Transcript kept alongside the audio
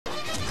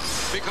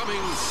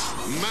becoming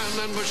man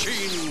and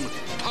machine,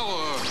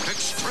 power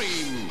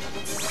extreme.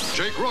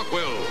 Jake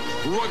Rockwell,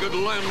 rugged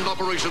land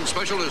operations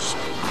specialist.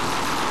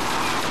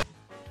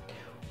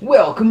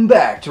 Welcome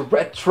back to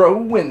Retro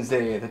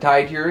Wednesday, the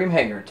Titanium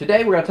Hangar.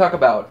 Today we're going to talk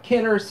about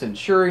Kenner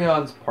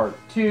Centurions Part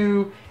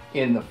 2.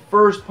 In the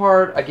first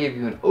part, I gave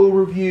you an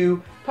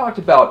overview, talked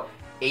about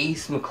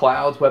Ace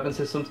McCloud's weapon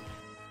systems.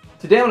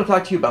 Today I'm going to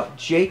talk to you about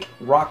Jake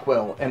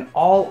Rockwell and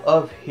all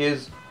of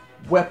his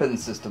weapon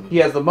systems. He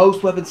has the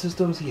most weapon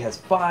systems. He has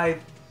 5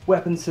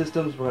 weapon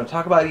systems. We're going to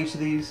talk about each of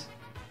these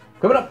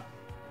coming up.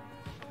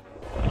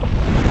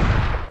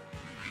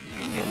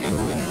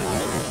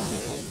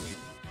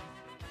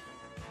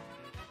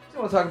 I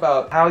want to talk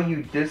about how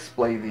you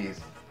display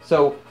these.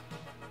 So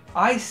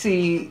I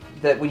see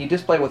that when you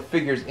display with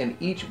figures in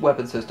each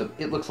weapon system,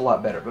 it looks a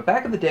lot better. But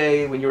back in the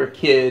day when you were a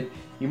kid,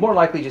 you more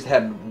likely just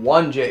had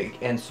one Jake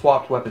and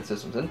swapped weapon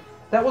systems. And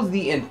that was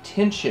the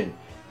intention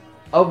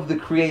of the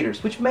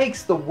creators, which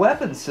makes the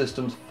weapon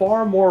systems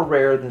far more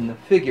rare than the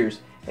figures.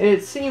 And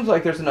it seems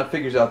like there's enough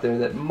figures out there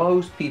that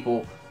most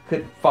people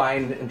could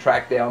find and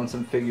track down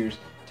some figures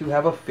to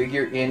have a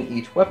figure in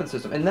each weapon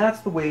system. And that's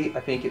the way I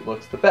think it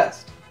looks the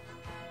best.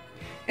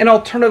 An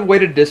alternative way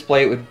to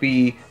display it would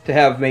be to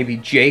have maybe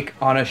Jake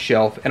on a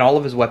shelf and all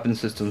of his weapon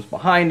systems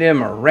behind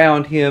him or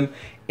around him,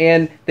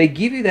 and they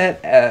give you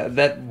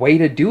that way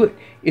to do it.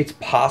 It's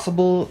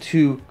possible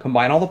to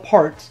combine all the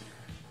parts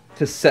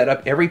to set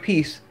up every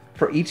piece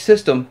for each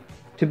system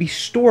to be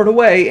stored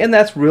away, and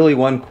that's really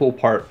one cool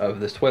part of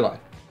this toy line.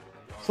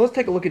 So let's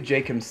take a look at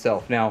Jake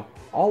himself. Now,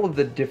 all of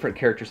the different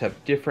characters have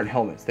different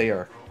helmets. They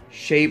are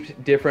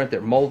shaped different,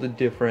 they're molded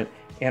different,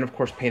 and of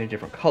course painted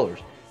different colors.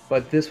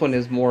 But this one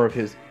is more of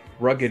his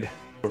rugged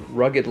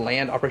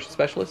land operations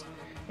specialist.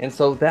 And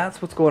so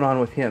that's what's going on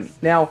with him.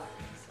 Now,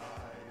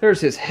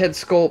 there's his head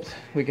sculpt.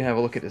 We can have a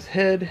look at his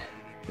head,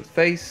 his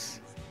face,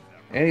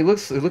 and he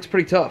looks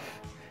pretty tough.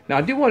 Now,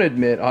 I do want to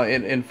admit,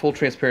 in full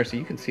transparency,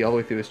 you can see all the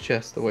way through his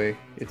chest the way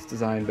it's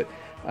designed, but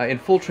in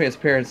full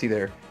transparency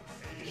there,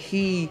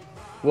 he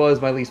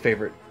was my least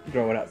favorite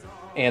growing up.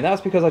 And that's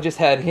because I just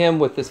had him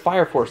with this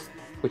Fire Force,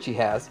 which he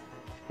has,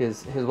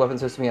 his weapon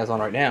system he has on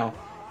right now,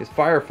 his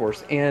Fire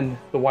Force, and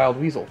the Wild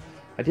Weasel.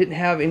 I didn't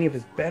have any of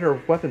his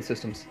better weapon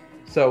systems.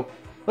 So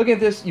looking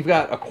at this, you've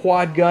got a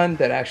quad gun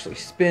that actually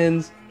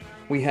spins.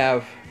 We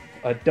have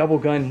a double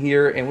gun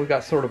here, and we've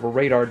got sort of a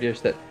radar dish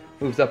that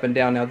moves up and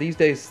down. Now these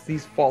days,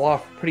 these fall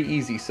off pretty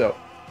easy, so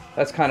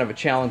that's kind of a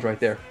challenge right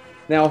there.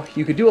 Now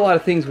you could do a lot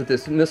of things with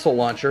this missile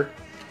launcher,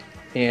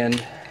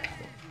 and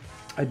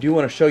I do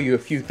want to show you a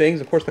few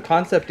things. Of course, the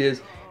concept is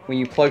when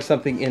you plug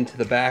something into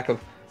the back and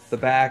the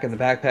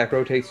backpack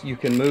rotates, you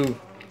can move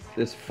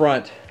this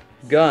front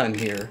gun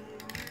here,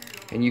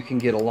 and you can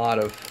get a lot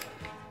of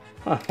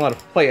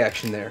play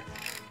action there.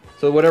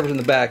 So whatever's in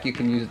the back, you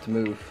can use it to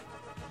move.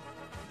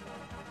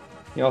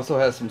 He also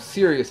has some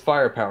serious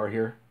firepower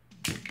here.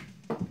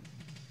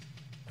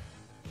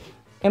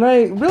 And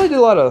I really did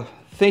a lot of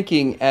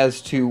thinking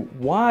as to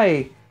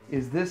why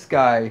is this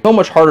guy so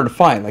much harder to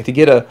find. Like, to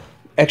get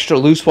extra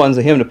loose ones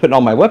of him to put in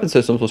all my weapon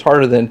systems was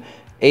harder than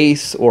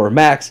Ace or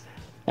Max.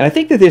 And I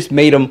think that this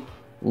made him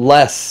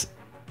less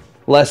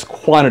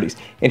quantities.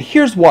 And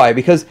here's why.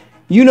 Because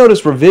you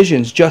notice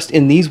revisions just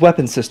in these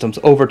weapon systems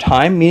over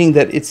time, meaning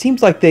that it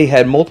seems like they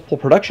had multiple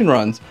production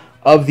runs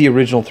of the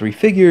original 3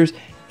 figures,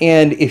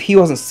 and if he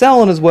wasn't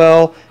selling as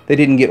well, they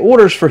didn't get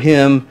orders for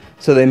him,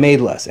 so they made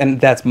less.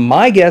 And that's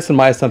my guess and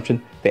my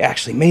assumption. They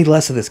actually made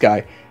less of this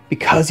guy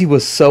because he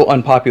was so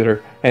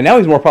unpopular. And now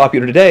he's more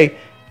popular today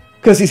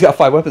because he's got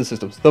 5 weapon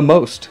systems, the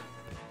most.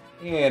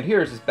 And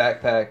here's his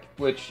backpack,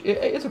 which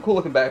it's a cool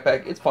looking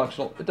backpack. It's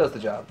functional. It does the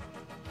job.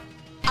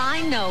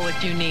 I know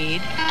what you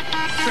need.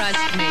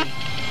 Trust me.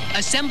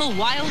 Assemble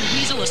Wild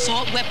Weasel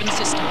Assault Weapon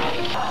System.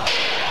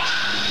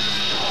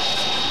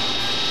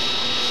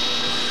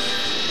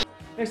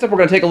 Next up, we're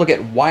going to take a look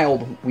at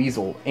Wild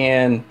Weasel.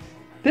 And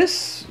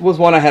this was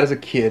one I had as a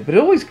kid, but it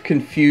always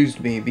confused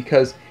me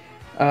because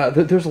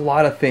there's a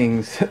lot of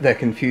things that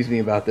confuse me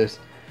about this.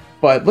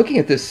 But looking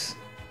at this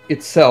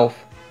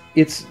itself,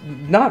 it's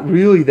not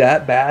really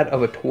that bad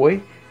of a toy.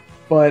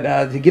 But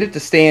to get it to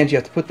stand, you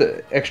have to put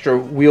the extra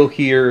wheel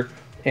here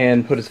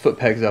and put his foot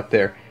pegs up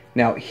there.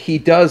 Now, he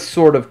does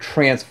sort of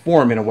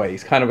transform in a way.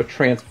 He's kind of a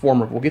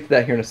transformer. We'll get to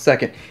that here in a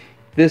second.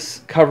 This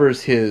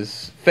covers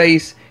his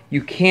face.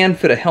 You can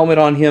fit a helmet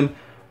on him,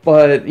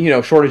 but, you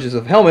know, shortages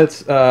of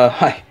helmets,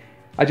 I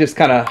just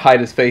kind of hide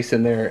his face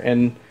in there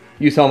and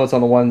use helmets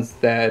on the ones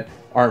that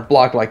aren't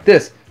blocked like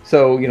this.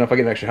 So, you know, if I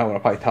get an extra helmet,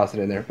 I'll probably toss it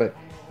in there. But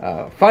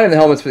finding the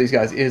helmets for these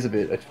guys is a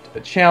bit a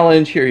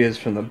challenge. Here he is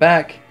from the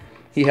back.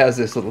 He has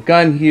this little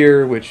gun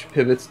here, which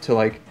pivots to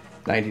like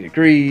 90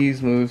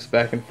 degrees, moves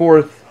back and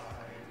forth.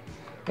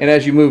 And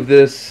as you move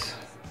this,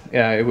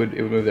 yeah, it would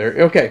move there.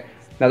 Okay,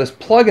 now this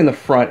plug in the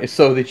front is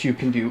so that you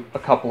can do a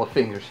couple of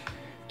things.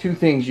 2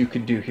 things you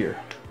could do here.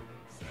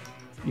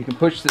 You can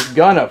push this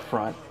gun up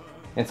front,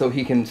 and so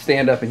he can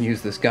stand up and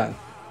use this gun.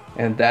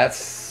 And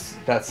that's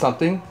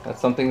something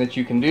that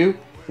you can do.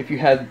 If you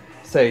had,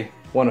 say,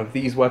 one of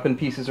these weapon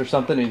pieces or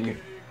something, and you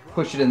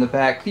push it in the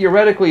back.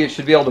 Theoretically, it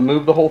should be able to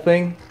move the whole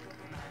thing.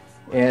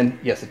 And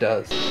yes, it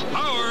does.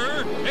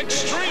 Power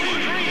Extreme!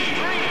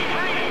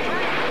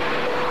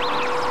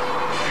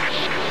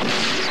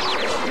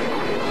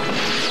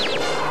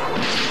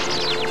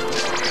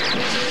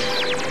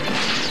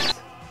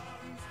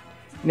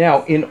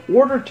 Now, in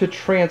order to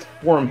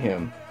transform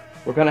him,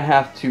 we're going to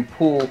have to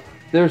pull,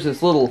 there's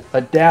this little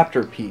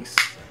adapter piece,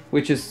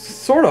 which is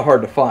sort of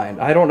hard to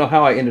find. I don't know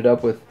how I ended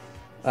up with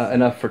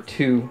enough for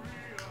 2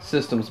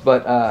 systems,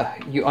 but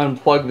you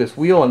unplug this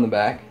wheel in the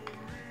back,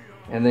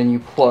 and then you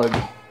plug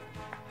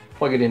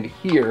it into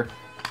here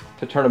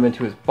to turn him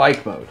into his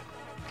bike mode.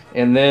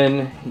 And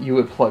then you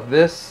would plug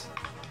this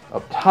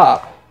up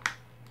top,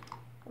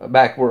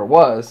 back where it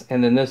was,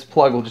 and then this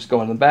plug will just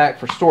go in the back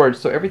for storage,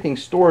 so everything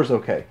stores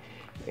okay.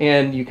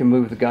 And you can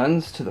move the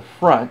guns to the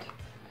front,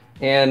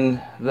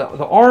 and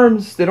the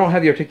arms, they don't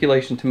have the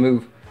articulation to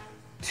move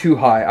too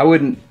high. I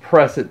wouldn't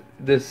press at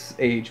this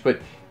age, but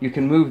you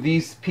can move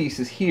these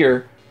pieces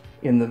here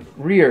in the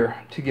rear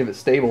to give it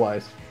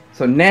stabilized.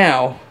 So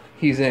now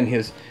he's in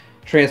his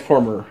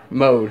transformer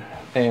mode,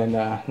 and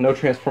no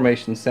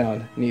transformation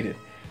sound needed.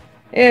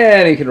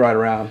 And he can ride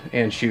around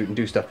and shoot and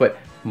do stuff. But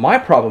my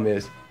problem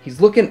is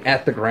he's looking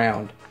at the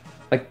ground.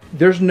 Like,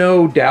 there's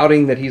no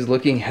doubting that he's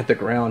looking at the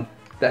ground.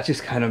 That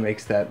just kind of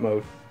makes that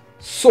mode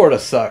sort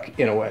of suck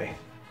in a way.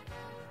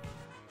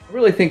 I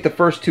really think the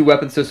first 2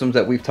 weapon systems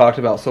that we've talked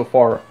about so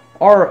far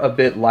are a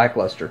bit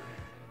lackluster.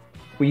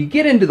 When you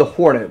get into the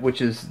Hornet, which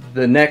is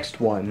the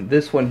next one,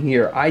 this one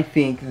here, I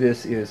think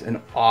this is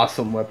an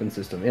awesome weapon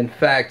system. In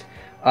fact,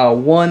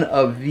 one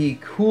of the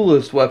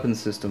coolest weapon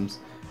systems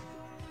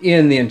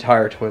in the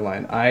entire toy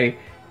line. I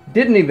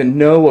didn't even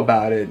know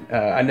about it.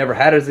 I never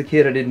had it as a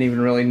kid. I didn't even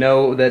really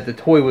know that the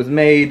toy was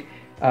made.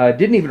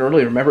 Didn't even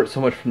really remember it so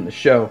much from the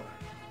show,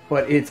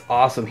 but it's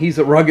awesome. He's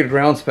a rugged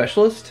ground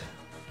specialist,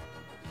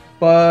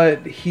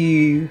 but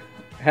he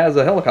has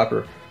a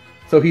helicopter,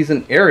 so he's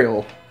an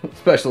aerial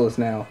specialist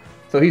now.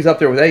 So he's up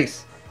there with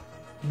Ace.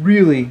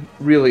 Really,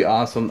 really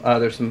awesome.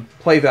 There's some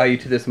play value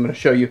to this I'm going to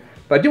show you,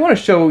 but I do want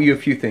to show you a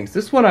few things.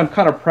 This one I'm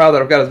kind of proud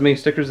that I've got as many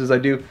stickers as I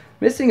do.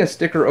 Missing a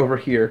sticker over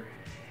here.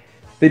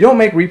 They don't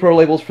make repro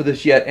labels for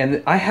this yet,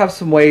 and I have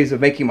some ways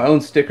of making my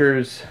own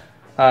stickers.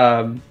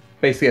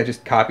 Basically, I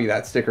just copy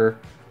that sticker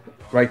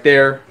right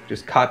there,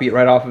 just copy it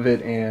right off of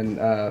it, and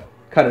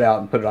cut it out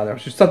and put it on there.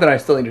 It's just something I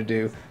still need to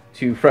do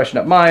to freshen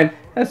up mine.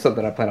 That's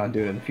something I plan on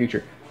doing in the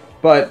future.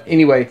 But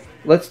anyway,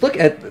 let's look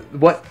at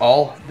what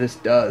all this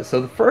does.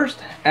 So the first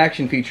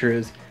action feature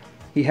is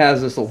he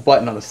has this little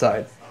button on the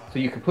side. So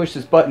you can push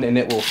this button and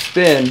it will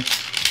spin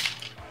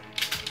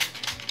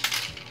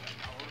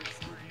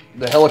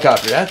the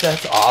helicopter.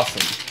 That's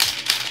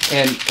awesome.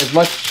 And as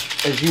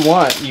much as you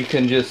want, you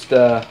can just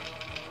put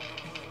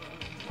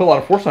a lot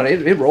of force on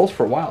it. It rolls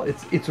for a while.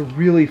 It's a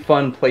really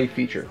fun play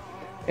feature.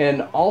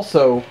 And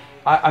also,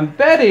 I'm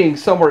betting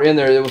somewhere in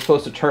there it was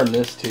supposed to turn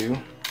this too,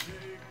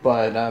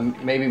 but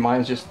maybe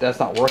mine's just, that's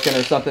not working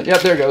or something.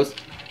 Yep, there it goes.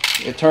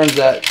 It turns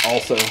that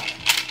also.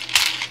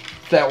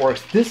 That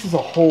works. This is a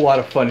whole lot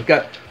of fun. You've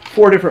got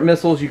 4 different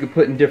missiles you can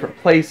put in different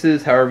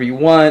places, however you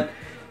want.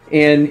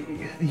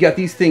 And you got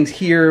these things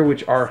here,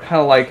 which are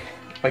kind of like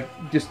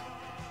just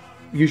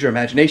use your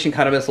imagination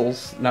kind of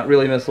missiles, not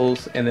really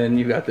missiles. And then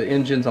you've got the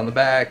engines on the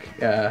back.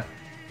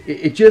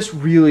 It just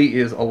really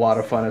is a lot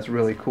of fun. It's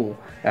really cool.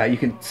 You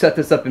can set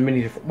this up in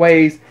many different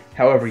ways,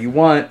 however you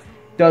want.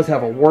 It does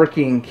have a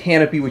working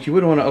canopy, which you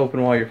wouldn't want to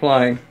open while you're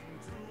flying.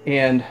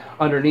 And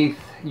underneath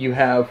you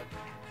have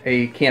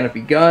a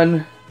canopy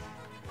gun.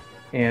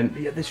 And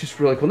yeah, this is just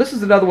really cool. This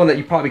is another one that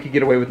you probably could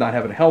get away with not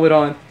having a helmet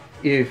on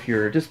if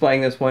you're displaying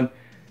this one.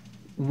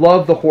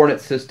 Love the Hornet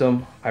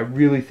system. I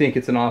really think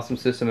it's an awesome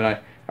system, and I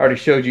already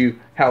showed you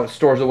how it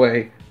stores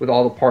away with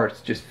all the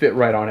parts. Just fit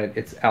right on it.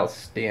 It's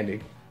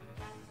outstanding.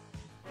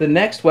 The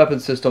next weapon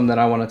system that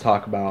I want to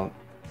talk about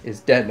is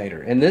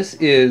Detonator, and this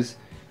is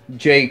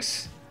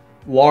Jake's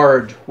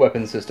large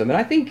weapon system, and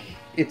I think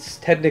it's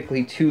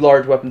technically 2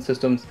 large weapon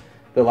systems.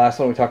 The last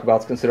one we talked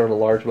about is considered a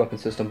large weapon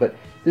system, but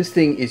this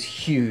thing is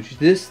huge.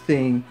 This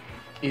thing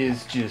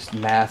is just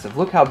massive.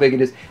 Look how big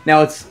it is.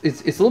 Now it's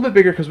a little bit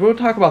bigger because we'll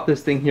talk about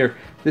this thing here.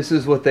 This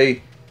is what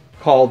they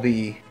call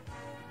the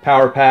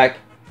power pack,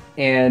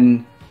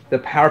 and the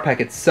power pack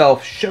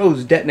itself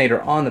shows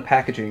Detonator on the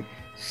packaging.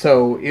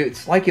 So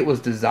it's like it was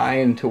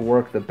designed to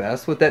work the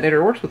best with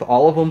Detonator. It works with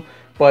all of them,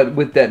 but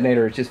with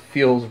Detonator it just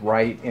feels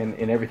right, and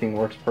everything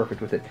works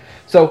perfect with it.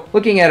 So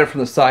looking at it from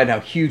the side, how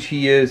huge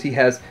he is. He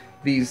has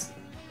these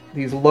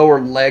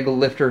lower leg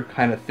lifter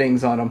kind of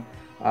things on him.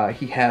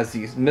 He has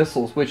these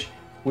missiles, which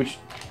it's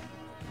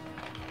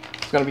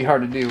going to be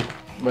hard to do,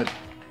 but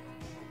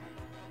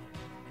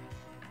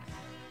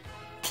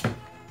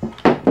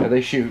yeah,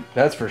 they shoot,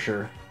 that's for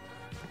sure.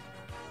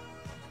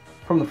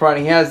 From the front,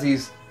 he has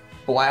these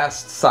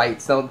blast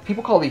sights. Now,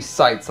 people call these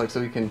sights, like,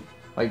 so you can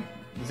like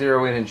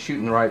zero in and shoot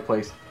in the right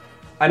place.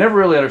 I never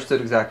really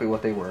understood exactly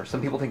what they were.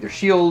 Some people think they're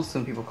shields,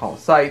 some people call them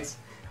sights.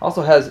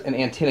 Also has an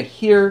antenna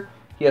here.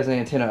 He has an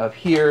antenna up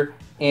here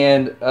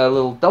and a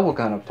little double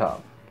gun up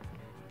top.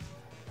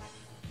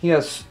 he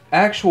has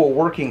actual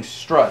working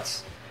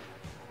struts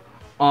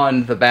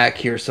on the back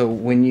here, so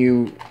when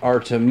you are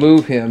to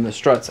move him, the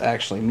struts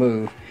actually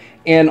move.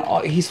 And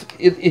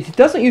it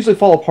doesn't usually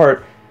fall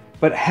apart,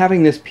 but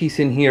having this piece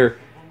in here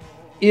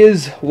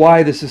is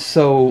why this is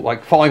so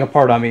like falling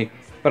apart on me.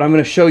 But I'm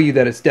going to show you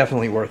that it's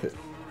definitely worth it.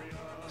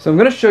 So I'm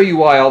going to show you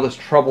why all this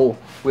trouble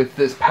with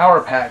this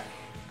power pack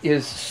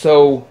is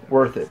so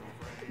worth it.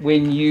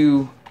 When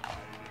you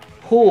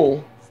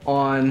pull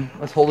on,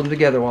 let's hold them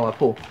together while I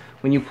pull.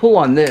 When you pull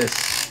on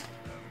this,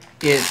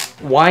 it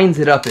winds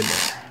it up in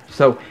there.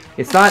 So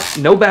it's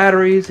no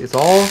batteries, it's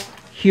all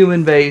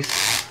human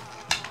based,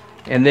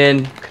 and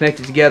then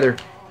connected together.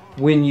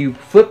 When you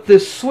flip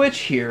this switch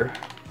here,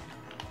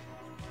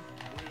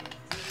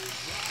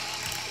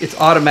 it's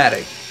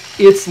automatic.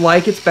 It's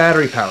like it's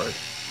battery powered,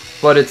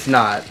 but it's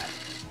not.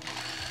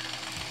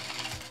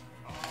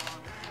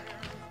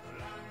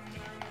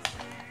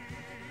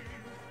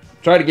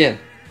 Try it again.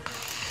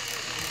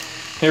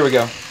 Here we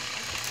go.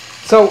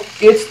 So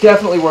it's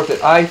definitely worth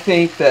it. I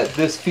think that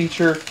this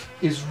feature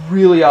is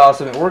really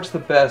awesome. It works the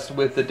best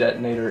with the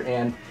detonator,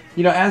 and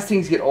you know, as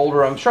things get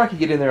older, I'm sure I could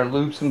get in there and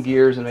lube some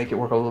gears and make it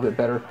work a little bit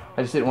better.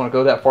 I just didn't want to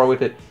go that far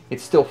with it.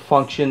 It still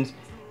functions,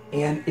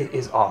 and it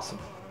is awesome.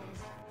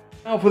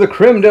 Now for the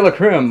creme de la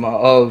creme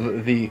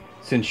of the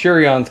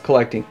Centurions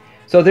collecting.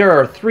 So there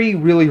are 3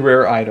 really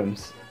rare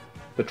items: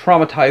 the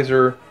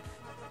Traumatizer,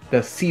 the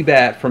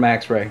Seabat from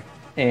X-Ray,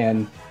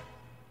 and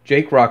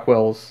Jake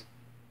Rockwell's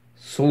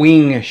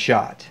Swing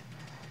Shot.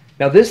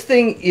 Now this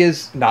thing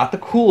is not the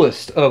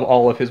coolest of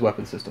all of his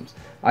weapon systems.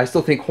 I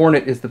still think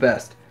Hornet is the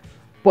best.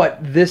 But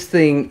this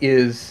thing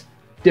is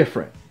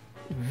different.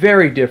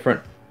 Very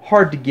different.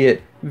 Hard to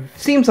get.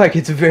 Seems like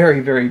it's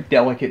very, very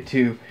delicate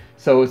too.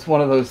 So it's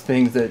one of those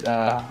things that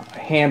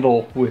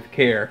handle with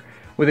care.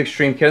 With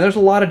extreme care. There's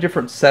a lot of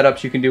different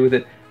setups you can do with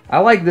it. I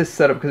like this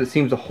setup because it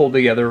seems to hold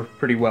together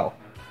pretty well.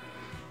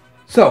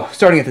 So,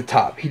 starting at the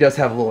top, he does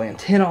have a little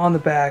antenna on the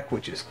back,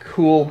 which is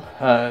cool.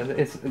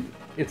 It's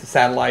a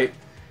satellite.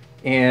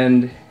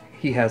 And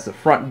he has the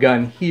front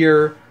gun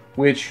here,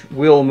 which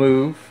will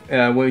move.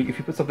 If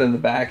you put something in the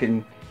back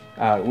and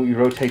when you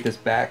rotate this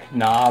back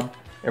knob,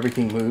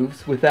 everything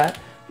moves with that.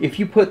 If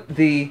you put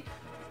the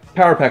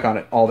power pack on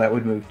it, all that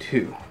would move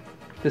too.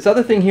 This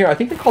other thing here, I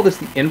think they call this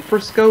the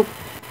infrascope.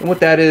 And what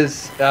that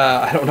is,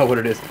 I don't know what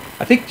it is.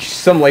 I think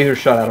some laser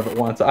shot out of it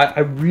once. I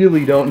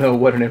really don't know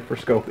what an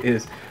infrascope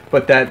is,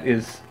 but that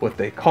is what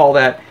they call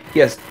that. He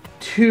has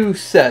 2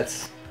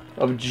 sets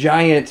of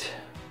giant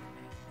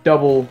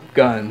double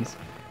guns,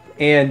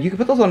 and you can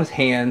put those on his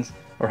hands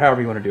or however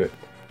you want to do it.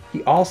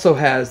 He also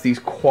has these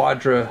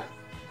quadra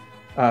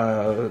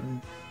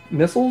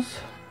missiles,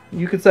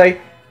 you could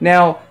say.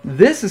 Now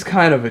this is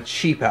kind of a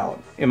cheap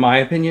out in my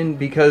opinion,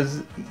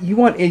 because you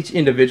want each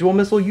individual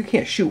missile. You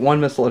can't shoot one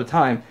missile at a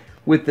time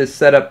with this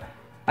setup.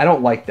 I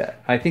don't like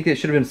that. I think it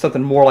should have been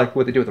something more like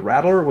what they do with the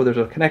Rattler, where there's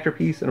a connector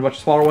piece and a bunch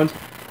of smaller ones,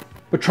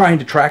 but trying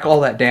to track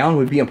all that down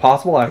would be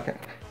impossible.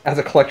 As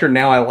a collector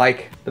now, I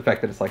like the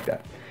fact that it's like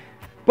that.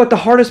 But the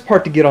hardest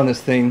part to get on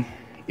this thing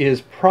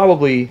is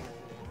probably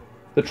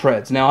the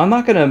treads. Now, I'm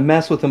not going to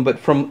mess with them, but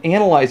from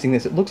analyzing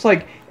this, it looks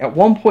like at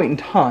one point in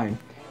time,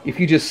 if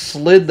you just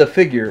slid the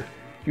figure,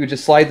 you would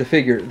just slide the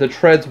figure, the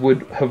treads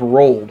would have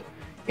rolled.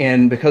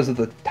 And because of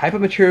the type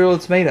of material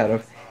it's made out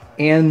of,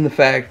 and the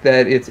fact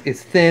that it's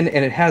thin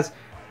and it has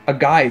a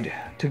guide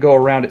to go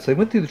around it. So they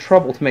went through the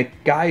trouble to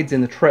make guides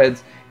in the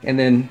treads and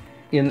then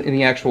in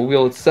the actual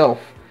wheel itself.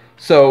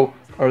 So,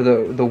 or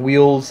the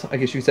wheels, I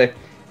guess you could say.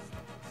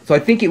 So I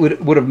think it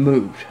would have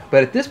moved.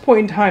 But at this point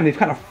in time, they've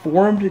kind of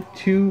formed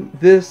to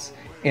this,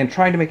 and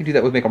trying to make it do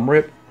that would make them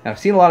rip. And I've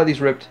seen a lot of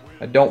these ripped.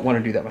 I don't want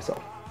to do that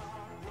myself.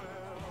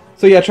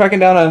 So yeah, tracking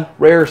down a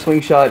rare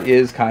swing shot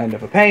is kind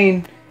of a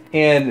pain,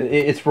 and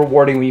it's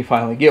rewarding when you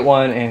finally get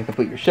one and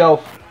complete your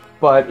shelf,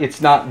 but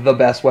it's not the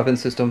best weapon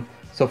system.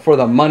 So for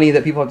the money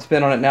that people have to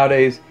spend on it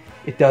nowadays,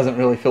 it doesn't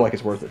really feel like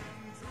it's worth it.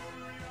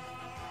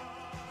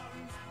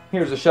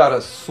 Here's a shot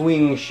of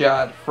Swing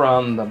Shot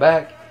from the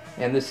back.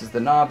 And this is the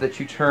knob that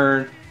you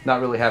turn. Not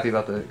really happy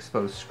about the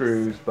exposed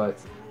screws, but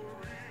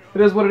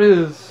it is what it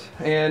is.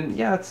 And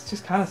yeah, it's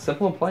just kind of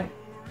simple and plain.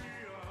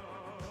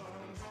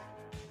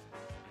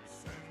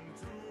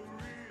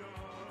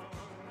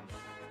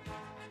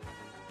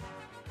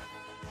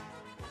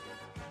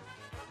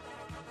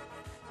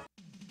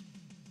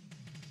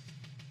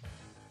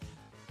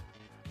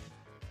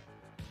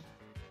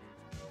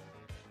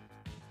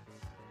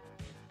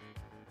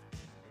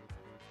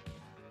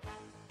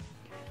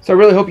 So I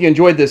really hope you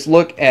enjoyed this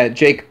look at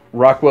Jake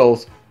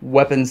Rockwell's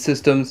weapon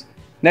systems.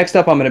 Next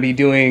up, I'm going to be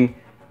doing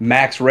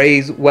Max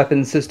Ray's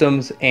weapon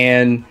systems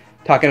and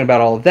talking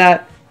about all of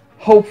that.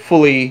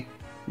 Hopefully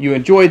you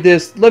enjoyed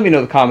this. Let me know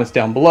in the comments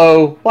down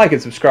below. Like and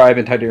subscribe,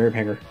 and Titanium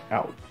Hanger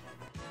out.